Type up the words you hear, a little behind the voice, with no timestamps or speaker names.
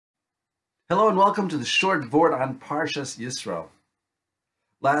Hello and welcome to the short Vort on Parshas Yisro.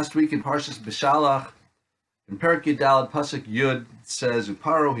 Last week in Parshas Beshalach, in Perek Yudalad Pasuk Yud, it says,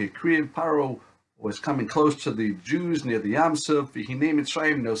 "Uparo Hikriv." Paro was coming close to the Jews near the Yam Suf. V'hinei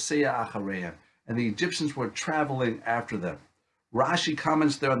Mitzrayim nosea achareim, and the Egyptians were traveling after them. Rashi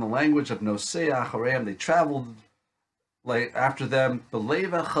comments there on the language of nosea achareim. They traveled like after them,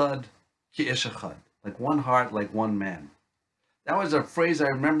 Blaiv Echad ki ish echad, like one heart, like one man. That was a phrase I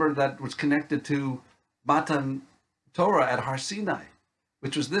remember that was connected to Matan Torah at Har Sinai,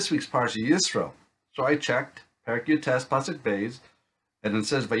 which was this week's Parsha Yisro. So I checked, Perek Yutes, Pasuk Beis, and it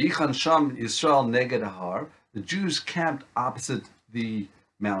says, Vayichan Sham Yisrael neged Har. The Jews camped opposite the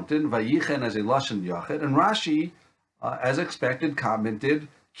mountain, Vayichen as a Lashon Yachid, and Rashi, as expected, commented,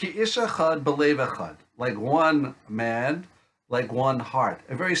 Ki ish echad b'leiv echad, like one man, like one heart.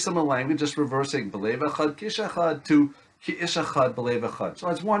 A very similar language, just reversing b'leiv echad, ki ish echad to Ki ish echad b'leiv echad. So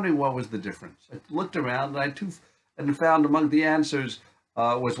I was wondering what was the difference. I looked around and found among the answers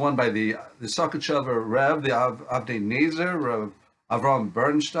was one by the Sokochov Rev, the Avnei Nezer, Avraham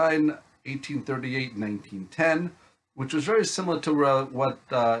Borenstein, 1838-1910, which was very similar to what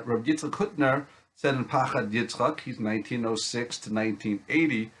Rav Yitzchak Hutner said in Pachad Yitzchak. He's 1906 to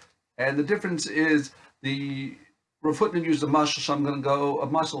 1980, and the difference is the Rav Hutner used a muscle, so I'm going to go a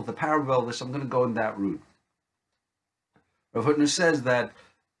muscle with a parallel. So I'm going to go in that route. Rav Hutner says that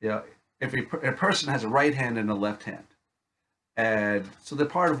if a person has a right hand and a left hand, and so they're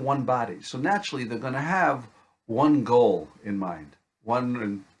part of one body, so naturally they're going to have one goal in mind. One,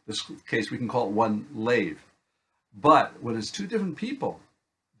 in this case, we can call it one Levy. But when it's two different people,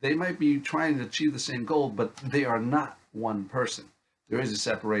 they might be trying to achieve the same goal, but they are not one person. There is a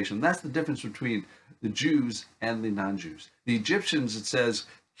separation. That's the difference between the Jews and the non-Jews. The Egyptians, it says,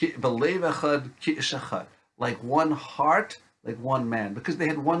 "B'leiv echad ki ish echad," like one heart, like one man, because they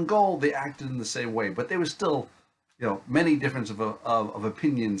had one goal. They acted in the same way, but they were still, many differences of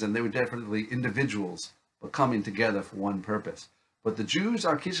opinions, and they were definitely individuals, but coming together for one purpose. But the Jews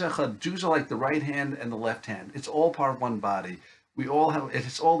are ki ish echad. Jews are like the right hand and the left hand. It's all part of one body. We all have.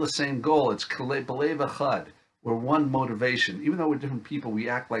 It's all the same goal. It's b'leiv echad. We're one motivation. Even though we're different people, we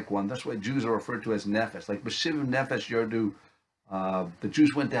act like one. That's why Jews are referred to as nefesh. Like b'shivim nefesh yordu. The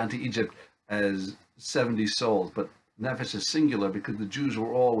Jews went down to Egypt as 70 souls, but nefesh is singular because the Jews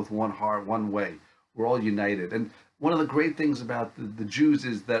were all with one heart, one way. We're all united. And one of the great things about the Jews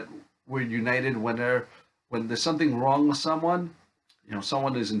is that we're united when there's something wrong with someone,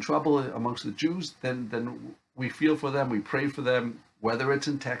 someone is in trouble amongst the Jews, then we feel for them, we pray for them, whether it's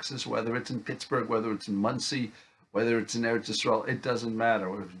in Texas, whether it's in Pittsburgh, whether it's in Muncie, whether it's in Eretz Yisrael, it doesn't matter.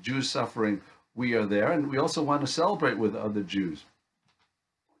 If a Jew is suffering, we are there, and we also want to celebrate with other Jews.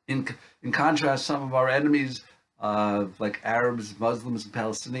 In contrast, some of our enemies, like Arabs, Muslims, and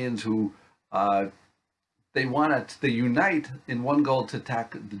Palestinians, who they unite in one goal to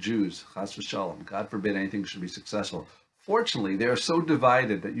attack the Jews. Chas v'shalom. God forbid anything should be successful. Fortunately, they are so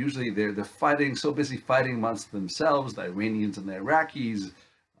divided that usually they're fighting, so busy fighting amongst themselves, the Iranians and the Iraqis,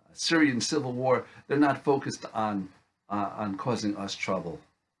 Syrian civil war. They're not focused on causing us trouble.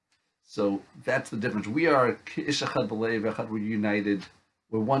 So that's the difference. We are ish echad b'leiv echad. We're united.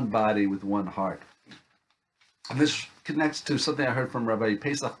 We're one body with one heart. And this connects to something I heard from Rabbi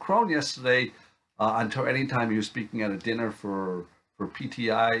Pesach Krohn yesterday on Torah Anytime. He was speaking at a dinner for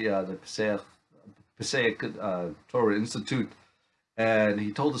PTI, the Pesach Torah Institute, and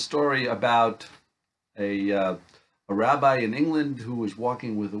he told a story about a rabbi in England who was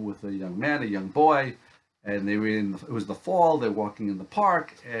walking with a young man, a young boy, and they were it was the fall. They're walking in the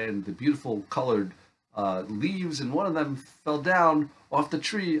park, and the beautiful colored leaves, and one of them fell down off the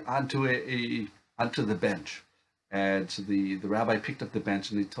tree onto the bench. And so the rabbi picked up the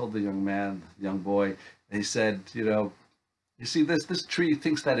bench and he told the young boy, and he said, you see, this tree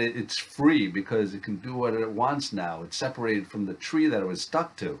thinks that it's free because it can do what it wants now. It's separated from the tree that it was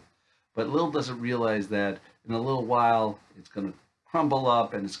stuck to. But little does it realize that in a little while, it's going to crumble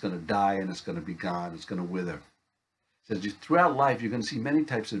up and it's going to die and it's going to be gone. It's going to wither. It says throughout life, you're going to see many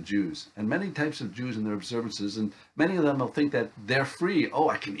types of Jews and many types of Jews in their observances. And many of them will think that they're free. Oh,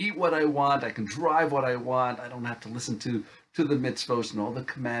 I can eat what I want. I can drive what I want. I don't have to listen to the mitzvos and all the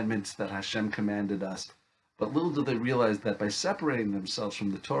commandments that Hashem commanded us. But little do they realize that by separating themselves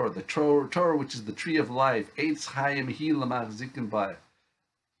from the Torah, which is the tree of life, Eitz Chaim Hi L'Machzikim B'H,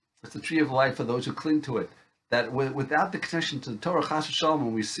 it's the tree of life for those who cling to it. That without the connection to the Torah, Chas v'Shalom,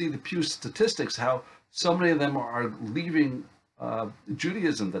 when we see the Pew statistics, how so many of them are leaving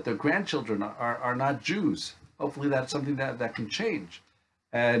Judaism, that their grandchildren are not Jews. Hopefully that's something that can change.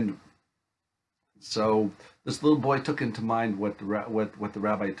 And So this little boy took into mind what the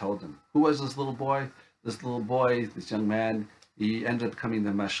rabbi told him. Who was this little boy? This little boy, this young man, he ended up becoming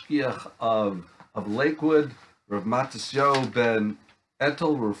the Mashgiach of Lakewood, Rav Mattisyahu ben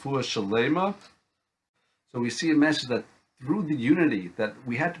Etel, Refuah Shleima. So we see a message that through the unity, that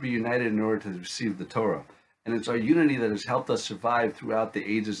we had to be united in order to receive the Torah. And it's our unity that has helped us survive throughout the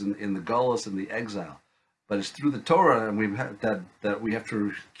ages in the Gullus and the exile. But it's through the Torah and that we have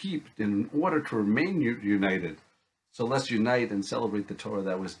to keep in order to remain united. So let's unite and celebrate the Torah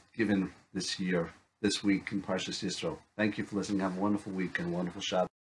that was given this week in Parshas Yisro. Thank you for listening. Have a wonderful week and a wonderful Shabbat.